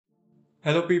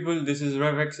Hello, people. This is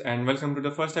Revex, and welcome to the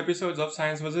first episodes of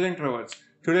Science vs. Introverts.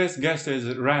 Today's guest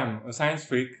is Ram, a science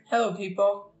freak. Hello,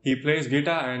 people. He plays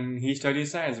guitar and he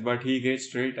studies science, but he gets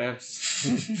straight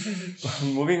Fs.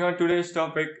 Moving on to today's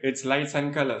topic, it's lights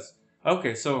and colors.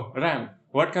 Okay, so Ram,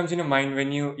 what comes in your mind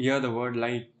when you hear the word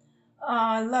light?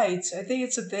 Light. I think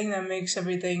it's a thing that makes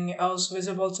everything else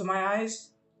visible to my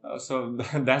eyes. So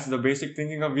that's the basic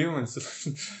thinking of humans.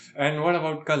 And what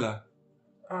about color?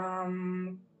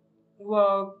 Um,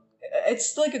 well,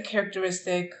 it's like a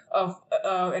characteristic of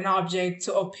an object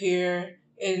to appear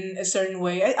in a certain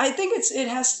way. I think it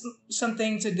has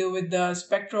something to do with the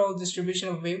spectral distribution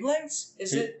of wavelengths.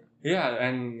 Is it? Yeah,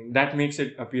 and that makes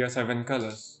it appear seven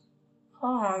colors.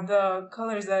 Oh, the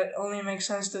colors that only make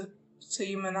sense to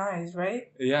human eyes,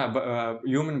 right? Yeah, but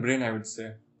human brain, I would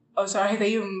say. Oh, sorry, the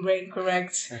human brain,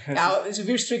 correct. Now,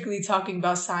 we're strictly talking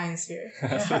about science here.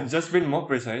 So just been more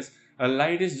precise, a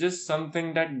light is just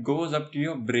something that goes up to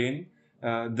your brain.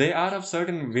 They are of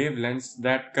certain wavelengths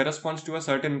that corresponds to a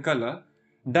certain color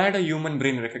that a human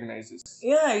brain recognizes.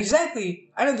 Yeah,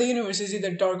 exactly. I know the universe is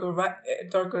either dark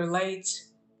or light.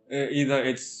 Either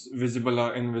it's visible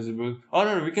or invisible,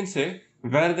 or we can say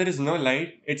where there is no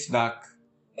light, it's dark.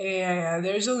 Yeah,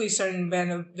 there's only certain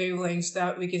band of wavelengths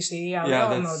that we can see. Yeah, we Yeah, all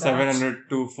know that's that. 700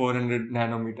 to 400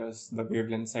 nanometers, the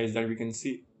wavelength size that we can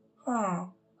see. Huh.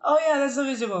 Oh yeah, that's the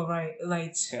visible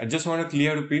light. I just want to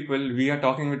clear to people, we are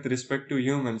talking with respect to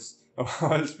humans.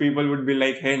 Or else people would be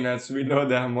like, hey, nuts, we know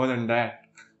there are more than that.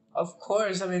 Of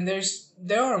course, I mean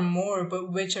there are more,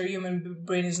 but which our human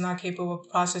brain is not capable of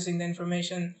processing the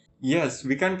information. Yes,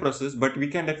 we can process, but we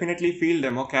can definitely feel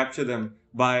them or capture them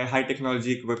by high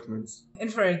technology equipments.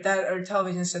 Infrared that our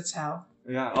television sets out.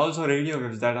 Yeah, also radio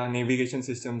waves that our navigation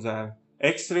systems have.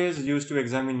 X-rays used to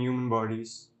examine human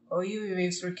bodies. Oh, UV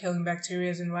waves for killing bacteria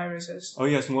and viruses. Oh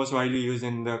yes, most widely used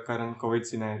in the current COVID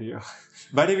scenario.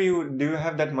 By the way, do you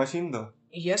have that machine though?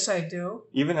 Yes, I do.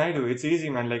 Even I do. It's easy,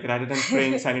 man. Like rather than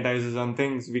spraying sanitizers on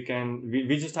things,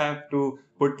 we just have to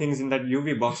put things in that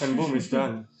UV box and boom, it's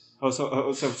done.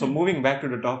 So moving back to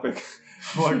the topic,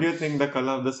 what do you think the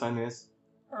color of the sun is?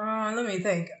 Let me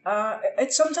think.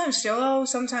 It's sometimes yellow,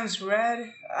 sometimes red.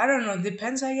 I don't know.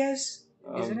 Depends, I guess.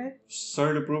 Isn't it?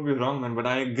 Sorry to prove you wrong, man, but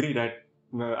I agree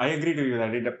to you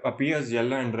that it appears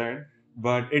yellow and red,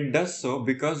 but it does so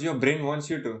because your brain wants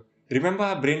you to. Remember,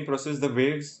 our brain processes the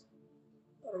waves.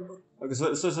 Okay,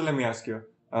 so let me ask you,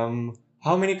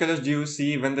 how many colors do you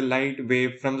see when the light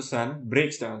wave from the sun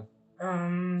breaks down?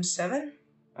 7.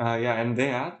 Yeah, and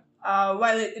they are.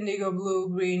 Violet, indigo, blue,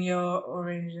 green, yellow,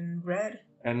 orange, and red.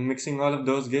 And mixing all of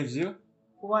those gives you?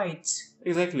 White.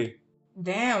 Exactly.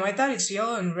 Damn, I thought it's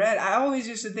yellow and red. I always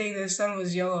used to think the sun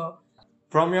was yellow.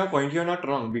 From your point, you're not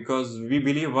wrong because we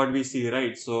believe what we see,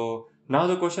 right? So now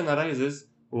the question arises,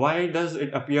 why does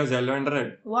it appear yellow and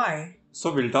red? Why?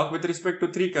 So we'll talk with respect to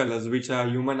three colors which our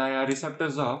human eye are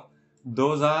receptors of.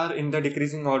 Those are in the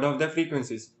decreasing order of their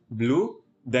frequencies. Blue,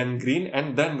 then green,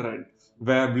 and then red.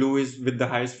 Where blue is with the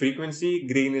highest frequency,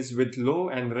 green is with low,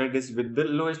 and red is with the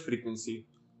lowest frequency.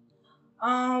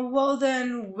 Well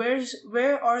then,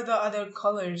 where are the other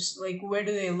colors? Like, where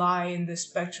do they lie in the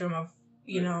spectrum of,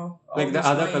 all Like the these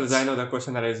other colors, lights? I know the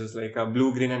question arises like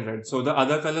blue, green, and red. So the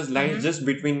other colors lie Mhm. just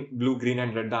between blue, green,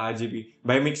 and red, the RGB.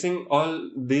 By mixing all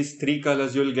these three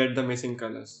colors, you'll get the missing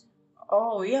colors.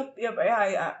 Oh, yep,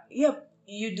 yep,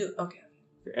 you do. Okay.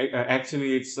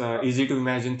 Actually, it's easy to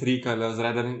imagine three colors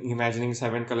rather than imagining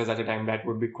seven colors at a time. That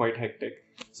would be quite hectic.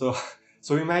 So,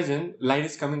 so imagine light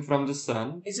is coming from the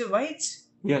sun. Is it white?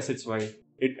 Yes, it's white.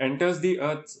 It enters the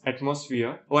Earth's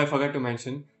atmosphere. Oh, I forgot to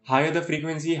mention. Higher the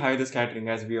frequency, higher the scattering,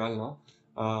 as we all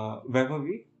know. Where were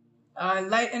we?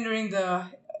 Light entering the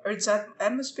Earth's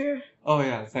atmosphere? Oh,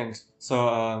 yeah, thanks.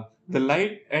 So, the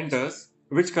light enters.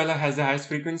 Which color has the highest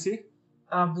frequency?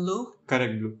 Blue?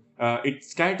 Correct, blue. It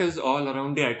scatters all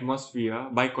around the atmosphere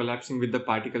by collapsing with the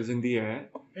particles in the air.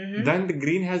 Mm-hmm. Then the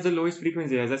green has the lowest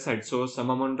frequency, as I said. So some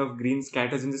amount of green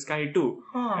scatters in the sky too.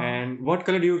 Huh. And what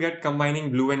color do you get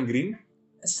combining blue and green?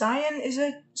 Cyan, is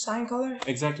it? Cyan color?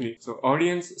 Exactly. So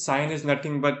audience, cyan is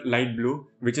nothing but light blue,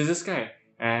 which is the sky.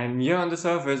 And here on the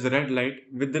surface, the red light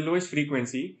with the lowest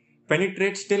frequency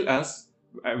penetrates till us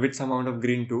with some amount of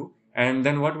green too. And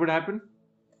then what would happen?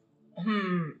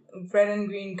 Red and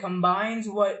green combines.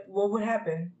 What would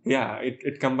happen? Yeah,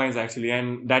 it combines actually,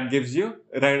 and that gives you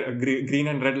green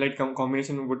and red light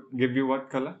combination would give you what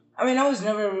color? I mean, I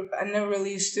never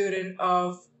really a student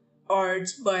of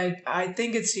arts, but I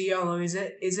think it's yellow.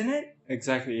 Isn't it?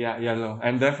 Exactly, yeah, yellow,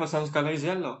 and therefore sun's color is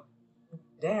yellow.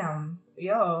 Damn,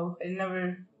 yellow. It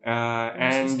never.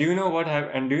 And do you know what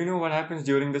happens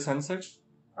during the sunset?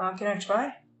 Can I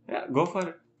try? Yeah, go for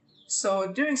it.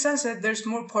 So during sunset, there's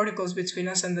more particles between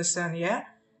us and the sun, yeah?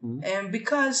 Hmm. And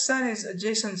because sun is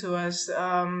adjacent to us,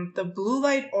 the blue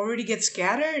light already gets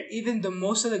scattered. Even the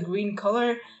most of the green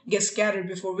color gets scattered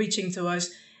before reaching to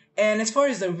us. And as far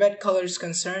as the red color is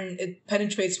concerned, it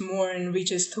penetrates more and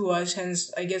reaches to us. Hence,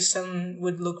 I guess sun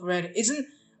would look red. Isn't?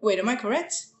 Wait, am I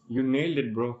correct? You nailed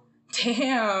it, bro.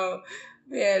 Damn,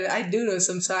 man, I do know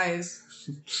sometimes.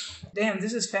 Damn,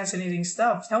 this is fascinating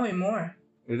stuff. Tell me more.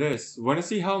 It is. Want to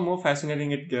see how more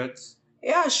fascinating it gets?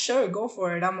 Yeah, sure, go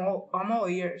for it. I'm all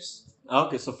ears.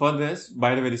 Okay, so for this,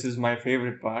 by the way, this is my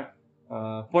favorite part.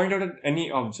 Point out at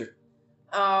any object.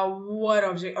 What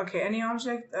object? Okay, any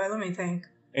object? Let me think.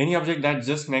 Any object that's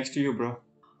just next to you, bro.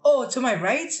 Oh, to my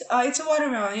right? It's a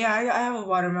watermelon. Yeah, I have a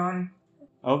watermelon.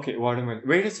 Okay, watermelon.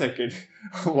 Wait a second.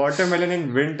 Watermelon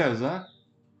in winters, huh?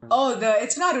 Oh,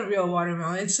 it's not a real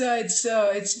watermelon.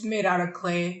 It's made out of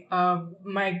clay.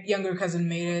 My younger cousin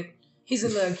made it. He's a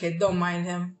little kid. Don't mind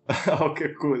him. Okay,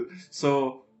 cool.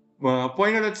 So,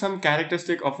 point out at some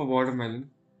characteristic of a watermelon.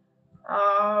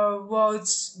 Well,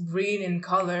 it's green in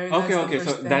color. Okay, That's the okay, so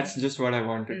first thing. that's just what I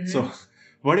wanted. Mhm. So,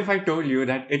 what if I told you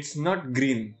that it's not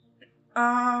green?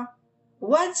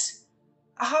 What?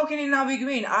 How can it not be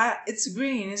green? It's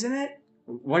green, isn't it?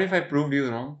 What if I proved you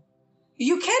wrong?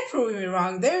 You can't prove me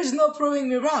wrong. There's no proving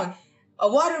me wrong. A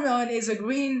watermelon is a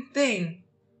green thing.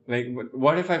 Like,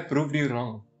 what if I proved you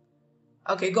wrong?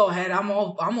 Okay, go ahead. I'm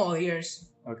all ears.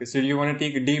 Okay, so do you want to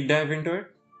take a deep dive into it?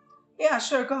 Yeah,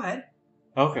 sure. Go ahead.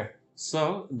 Okay,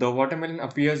 so the watermelon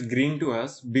appears green to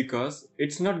us because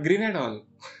it's not green at all.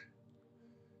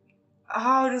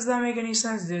 How does that make any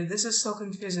sense, dude? This is so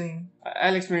confusing.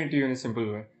 I'll explain it to you in a simple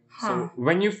way. Huh. So,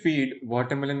 when you feed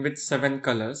watermelon with 7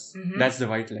 colors, Mhm. that's the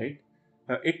white light,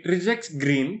 it rejects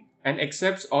green and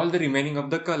accepts all the remaining of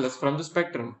the colors from the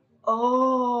spectrum.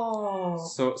 Oh.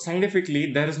 So, scientifically,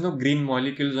 there is no green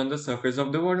molecules on the surface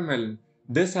of the watermelon.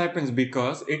 This happens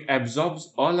because it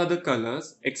absorbs all other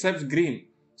colors except green.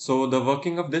 So, the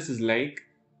working of this is like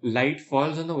light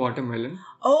falls on the watermelon.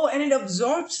 Oh, and it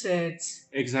absorbs it.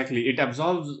 Exactly. It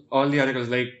absorbs all the other colors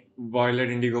like violet,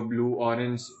 indigo, blue,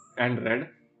 orange, and red,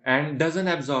 and doesn't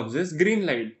absorb this green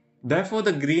light. Therefore,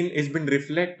 the green is been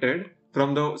reflected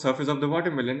from the surface of the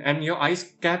watermelon, and your eyes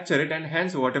capture it, and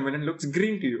hence watermelon looks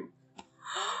green to you.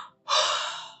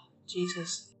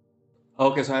 Jesus.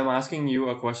 Okay, so I'm asking you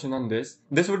a question on this.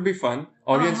 This would be fun.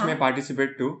 Audience Uh-huh. may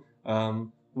participate too.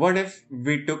 What if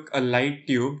we took a light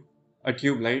tube, a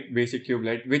tube light, basic tube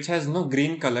light, which has no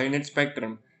green color in its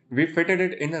spectrum? We fitted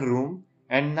it in a room,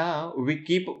 and now we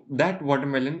keep that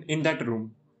watermelon in that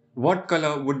room. What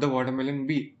color would the watermelon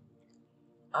be?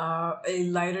 A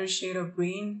lighter shade of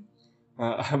green.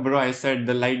 Bro, I said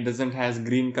the light doesn't has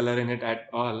green color in it at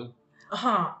all.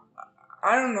 Uh-huh.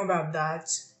 I don't know about that.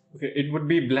 Okay, it would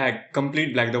be black,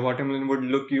 complete black. The watermelon would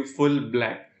look you full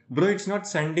black. Bro, it's not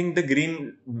sending the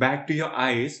green back to your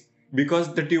eyes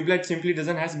because the tube light simply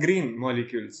doesn't has green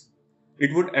molecules.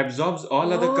 It would absorbs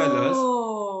all other colors,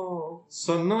 Oh.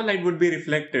 so no light would be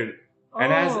reflected.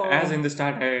 And as in the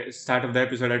start of the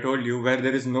episode, I told you where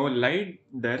there is no light,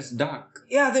 there's dark.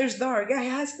 Yeah, there's dark. Yeah, it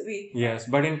has to be. Yes,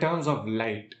 but in terms of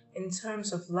light, In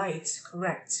terms of light,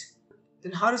 correct.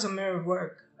 Then how does a mirror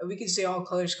work? We can see all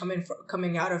colors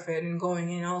coming out of it and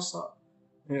going in also.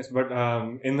 yes, but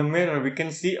in the mirror we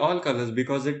can see all colors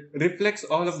because it reflects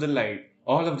all of the light,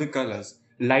 all of the colors.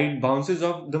 Light bounces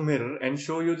off the mirror and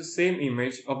show you the same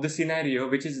image of the scenario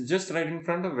which is just right in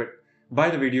front of it. By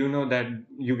the way, do you know that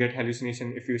you get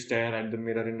hallucination if you stare at the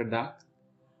mirror in the dark?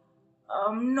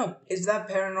 No. Is that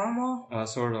paranormal?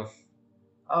 Sort of.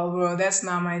 Oh, bro, that's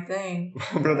not my thing.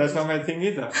 Bro, that's not my thing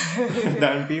either.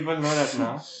 Then people know that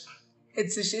now.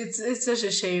 It's such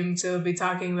a shame to be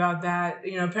talking about that.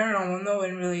 Paranormal. No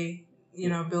one really,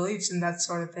 believes in that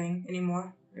sort of thing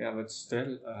anymore. Yeah, but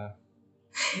still,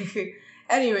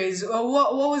 Anyways,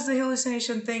 what was the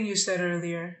hallucination thing you said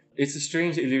earlier? it's a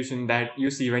strange illusion that you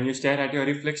see when you stare at your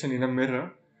reflection in a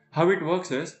mirror. How it works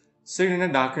is, sit in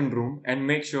a darkened room and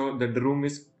make sure that the room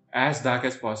is as dark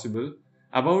as possible,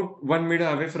 about 1 meter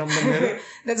away from the mirror.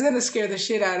 That's gonna scare the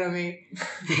shit out of me.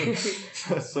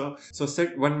 so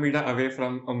sit 1 meter away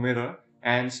from a mirror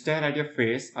and stare at your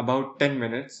face about 10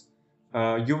 minutes.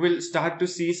 You will start to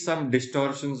see some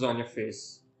distortions on your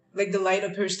face. Like the light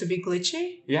appears to be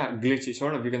glitchy? Yeah, glitchy,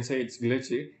 sort of. You can say it's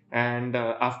glitchy. And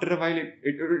after a while,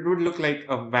 it would look like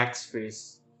a wax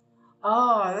face.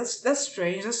 Oh, that's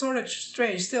strange. That's sort of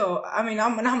strange. Still, I mean,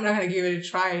 I'm not gonna give it a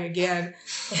try again.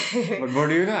 But what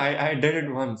do you know? I did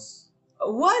it once.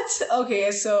 What?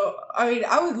 Okay, so I mean,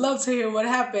 I would love to hear what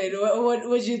happened.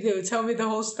 What'd you do? Tell me the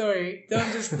whole story. Don't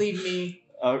just leave me.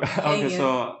 Okay, Hanging.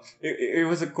 so it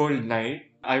was a cold night.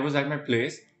 I was at my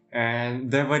place and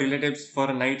there were relatives for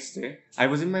a night stay. I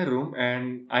was in my room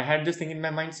and I had this thing in my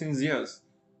mind since years.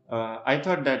 I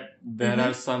thought that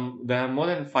Mm-hmm. there are more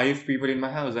than 5 people in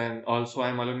my house and also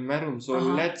I'm alone in my room. So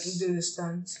Uh-huh. let's, Do the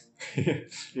stunts.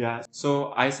 yeah.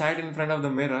 So I sat in front of the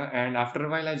mirror and after a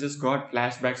while I just got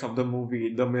flashbacks of the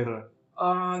movie, The Mirror.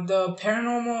 The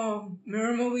paranormal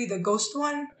mirror movie, the ghost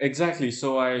one. Exactly.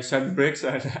 So I shut bricks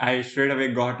and I straight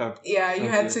away got up. Yeah, you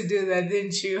had Okay. to do that,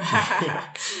 didn't you?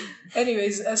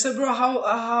 Anyways, so bro,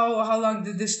 how long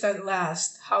did this stunt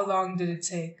last? How long did it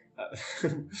take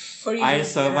for you I to get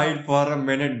survived out? for a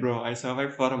minute, bro. I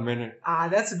survived for a minute. Ah,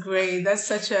 that's great. That's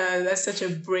such a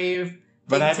brave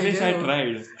But thing at to least I do.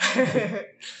 tried.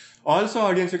 Also,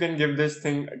 audience, you can give this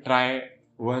thing a try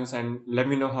once and let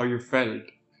me know how you felt.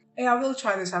 Hey, I will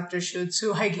try this after shoot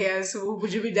too, I guess.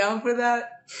 Would you be down for that?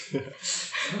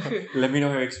 Let me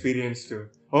know your experience too.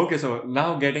 Okay, so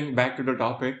now getting back to the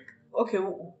topic. Okay,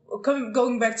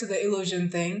 going back to the illusion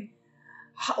thing.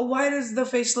 Why does the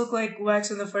face look like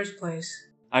wax in the first place?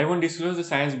 I won't disclose the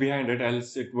science behind it,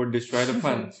 else it would destroy the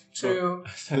fun. True.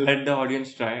 So let the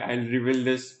audience try. I'll reveal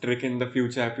this trick in the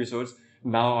future episodes.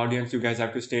 Now, audience, you guys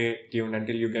have to stay tuned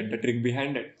until you get the trick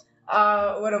behind it.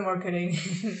 What a marketing.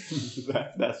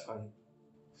 That's fine.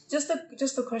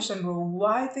 Just a question, bro.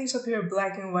 Why things appear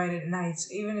black and white at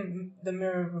nights, even if the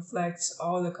mirror reflects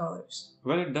all the colors?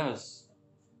 Well, it does.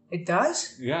 It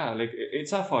does? Yeah, like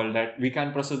it's our fault that we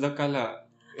can't process the color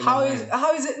in How our is mind.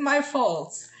 how is it my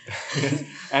fault?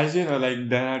 As you know, like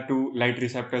there are two light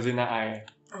receptors in our eye.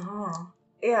 Uh-huh.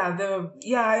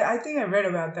 I think I read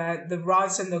about that. The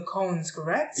rods and the cones,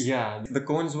 correct? Yeah, the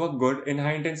cones work good in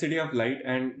high intensity of light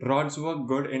and rods work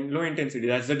good in low intensity.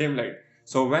 That's the dim light.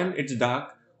 So when it's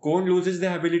dark, cone loses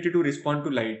the ability to respond to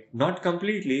light. Not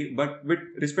completely, but with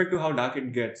respect to how dark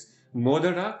it gets. More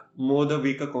the dark, more the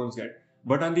weaker cones get.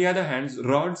 But on the other hand,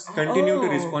 rods continue to Oh.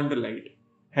 respond to light.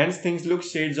 Hence, things look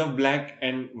shades of black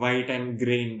and white and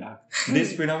gray in dark.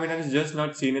 This phenomenon is just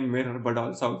not seen in mirror, but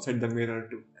also outside the mirror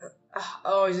too.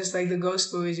 Oh, it's just like the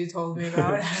ghost movies you told me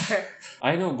about.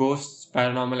 I know ghosts,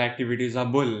 paranormal activities are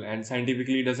bull and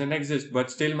scientifically doesn't exist, but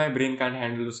still my brain can't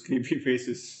handle those creepy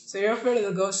faces. So you're afraid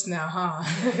of the ghost now, huh?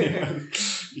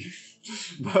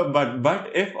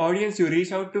 But if audience you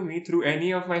reach out to me through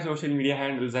any of my social media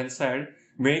handles and said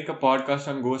make a podcast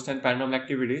on ghosts and paranormal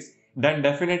activities, then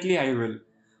definitely I will.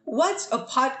 What's a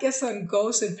podcast on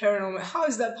ghosts and paranormal? How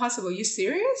is that possible? You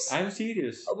serious? I'm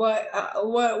serious. What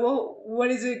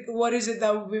is it? What is it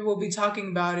that we will be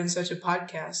talking about in such a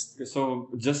podcast? So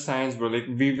just science, bro. Like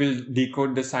we will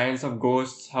decode the science of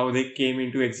ghosts, how they came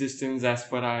into existence as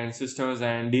per our ancestors,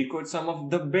 and decode some of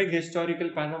the big historical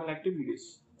paranormal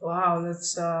activities. Wow,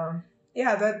 that's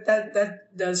yeah,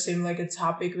 that does seem like a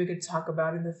topic we could talk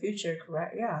about in the future,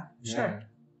 correct? Yeah, sure. Yeah.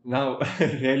 Now,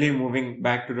 really moving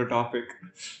back to the topic.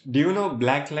 Do you know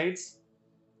black lights?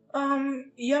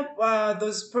 Yep,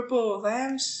 those purple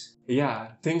lamps. Yeah,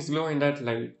 things glow in that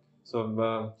light.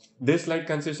 So, this light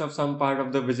consists of some part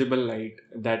of the visible light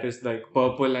that is like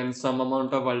purple and some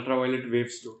amount of ultraviolet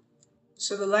waves too.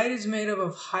 So the light is made up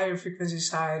of higher frequency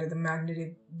side of the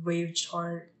magnetic wave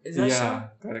chart. Is that so? Yeah,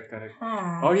 correct.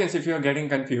 Huh. Audience, if you are getting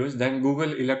confused, then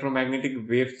Google electromagnetic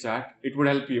wave chart. It would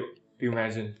help you to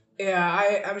imagine.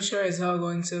 Yeah, I'm sure as hell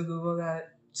going to Google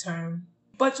that term.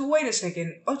 But wait a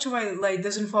second, ultraviolet light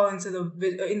doesn't fall into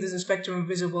the spectrum of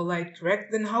visible light,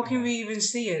 correct? Then how can we even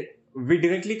see it? We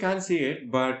directly can't see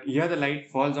it, but here the light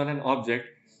falls on an object,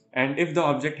 and if the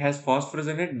object has phosphorus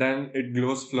in it, then it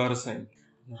glows fluorescent.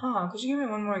 Huh? Could you give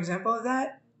me one more example of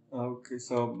that? Okay,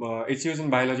 so it's used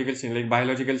in biological stains, like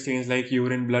biological stains like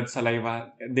urine, blood,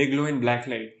 saliva. They glow in black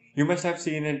light. You must have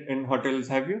seen it in hotels,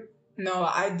 have you? No,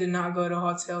 I do not go to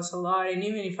hotels a lot, and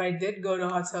even if I did go to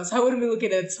hotels, I wouldn't be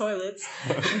looking at toilets.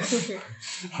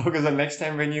 Okay, so next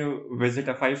time when you visit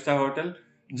a five-star hotel,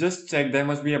 just check there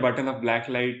must be a button of black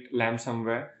light lamp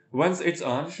somewhere. Once it's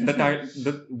on,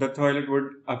 the toilet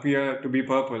would appear to be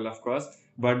purple, of course,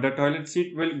 but the toilet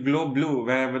seat will glow blue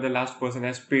wherever the last person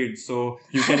has peed, so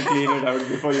you can clean it out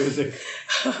before using.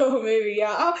 Oh, maybe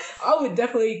yeah. I would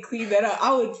definitely clean that up.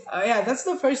 I would yeah. That's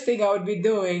the first thing I would be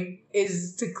doing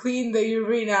is to clean the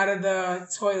urine out of the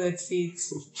toilet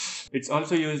seats. It's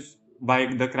also used by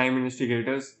the crime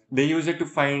investigators. They use it to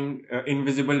find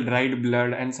invisible dried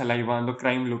blood and saliva on the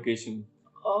crime location.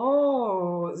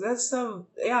 Oh, that's a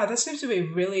yeah. That seems to be a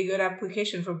really good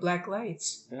application for black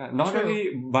lights. Yeah, not True.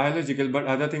 only biological, but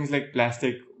other things like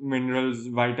plastic, minerals,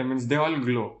 vitamins, they all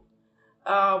glow.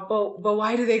 But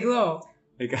why do they glow?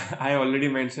 Like I already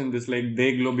mentioned this, like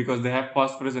they glow because they have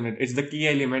phosphorus in it. It's the key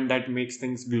element that makes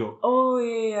things glow. Oh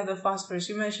yeah, the phosphorus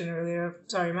you mentioned earlier.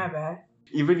 Sorry, my bad.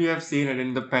 Even you have seen it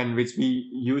in the pen which we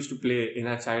used to play in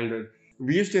our childhood.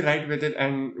 We used to write with it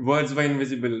and words were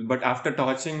invisible, but after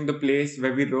touching the place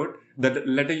where we wrote, the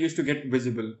letter used to get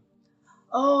visible.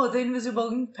 Oh, the invisible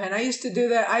ink pen. I used to do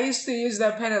that. I used to use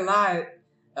that pen a lot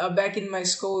back in my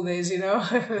school days, you know?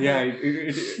 Yeah,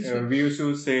 we used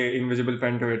to say invisible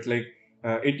pen to it. Like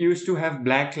it used to have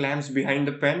black lamps behind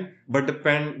the pen, but the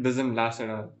pen doesn't last at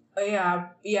all. Yeah,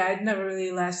 it never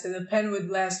really lasted. The pen would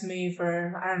last me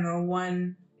for, I don't know,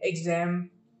 one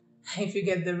exam, if you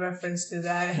get the reference to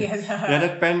that. Yeah, Yeah,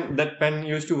 that pen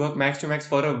used to work max to max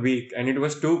for a week, and it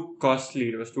was too costly.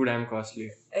 It was too damn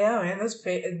costly. yeah,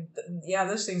 man, yeah,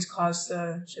 those things cost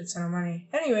a shit ton of money.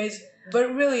 Anyways,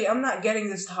 but really, I'm not getting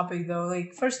this topic though.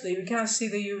 Like, firstly, we cannot see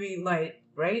the UV light,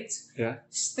 right? Yeah.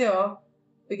 Still,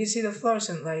 we can see the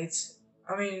fluorescent lights.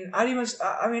 I mean,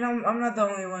 I'm not the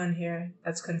only one here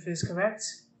that's confused, correct?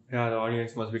 Yeah, the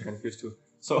audience must be confused too.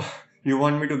 So, you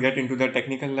want me to get into the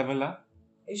technical level now?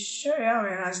 Sure, yeah,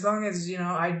 man. As long as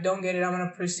I don't get it, I'm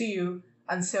gonna pursue you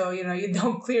until you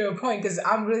don't clear a point. Because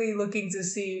I'm really looking to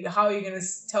see how you're gonna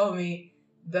tell me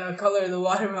the color of the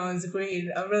watermelon's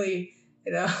green. I'm really,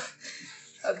 you know.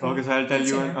 Okay. Okay, so I'll tell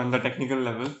you Continue. on the technical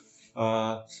level.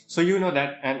 So you know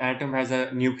that an atom has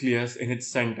a nucleus in its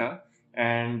center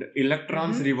and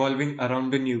electrons Mhm. revolving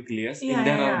around the nucleus Yeah, in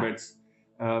their yeah, yeah. orbits.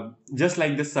 Just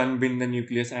like the sun bin the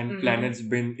nucleus and Mhm. planets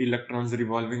bin electrons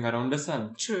revolving around the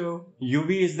sun. True.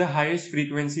 UV is the highest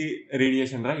frequency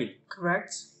radiation, right?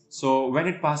 Correct. So when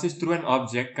it passes through an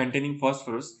object containing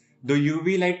phosphorus, the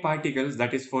UV light particles,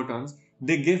 that is photons,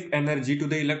 they give energy to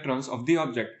the electrons of the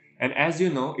object. And as you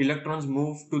know, electrons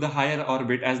move to the higher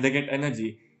orbit as they get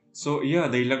energy. So yeah,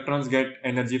 the electrons get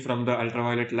energy from the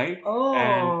ultraviolet light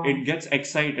and Oh. it gets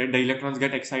excited, the electrons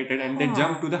get excited and they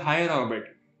jump Huh. to the higher orbit.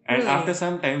 And Really? after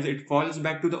some times it falls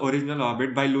back to the original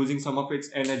orbit by losing some of its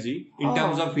energy in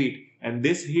terms Oh. of heat. And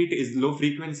this heat is low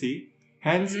frequency.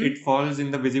 Hence, Mhm. it falls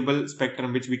in the visible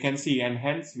spectrum which we can see, and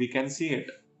hence we can see it.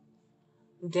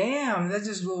 Damn, that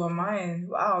just blew my mind.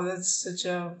 Wow, that's such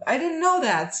a. I didn't know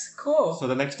that. Cool. So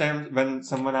the next time when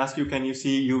someone asks you, "Can you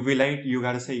see UV light?" you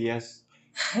gotta say yes.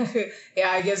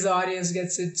 Yeah, I guess the audience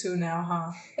gets it too now,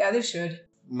 huh? Yeah, they should.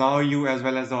 Now you as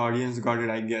well as the audience got it,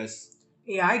 I guess.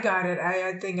 Yeah, I got it.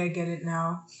 I think I get it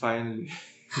now. Finally.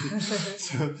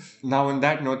 So now on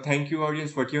that note, thank you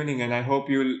audience for tuning in. I hope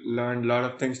you learned a lot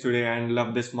of things today and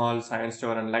love this small science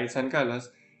store on lights and colors.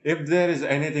 If there is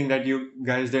anything that you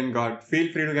guys didn't got,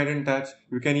 feel free to get in touch.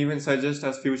 You can even suggest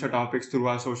us future topics through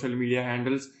our social media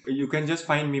handles. You can just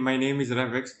find me. My name is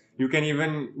Revix. You can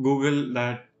even Google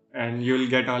that and you'll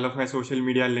get all of my social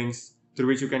media links through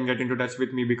which you can get into touch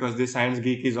with me because this science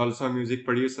geek is also a music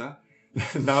producer.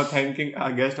 Now thanking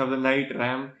our guest of the night,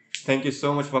 Ram. Thank you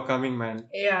so much for coming, man.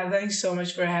 Yeah, thanks so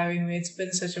much for having me. It's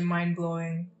been such a mind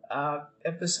blowing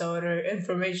episode or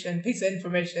piece of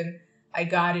information I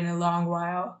got in a long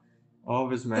while.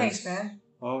 Always, man. Thanks, man.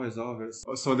 Always, always.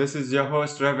 So this is your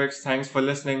host, Revix. Thanks for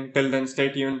listening. Till then, stay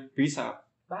tuned. Peace out.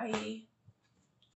 Bye.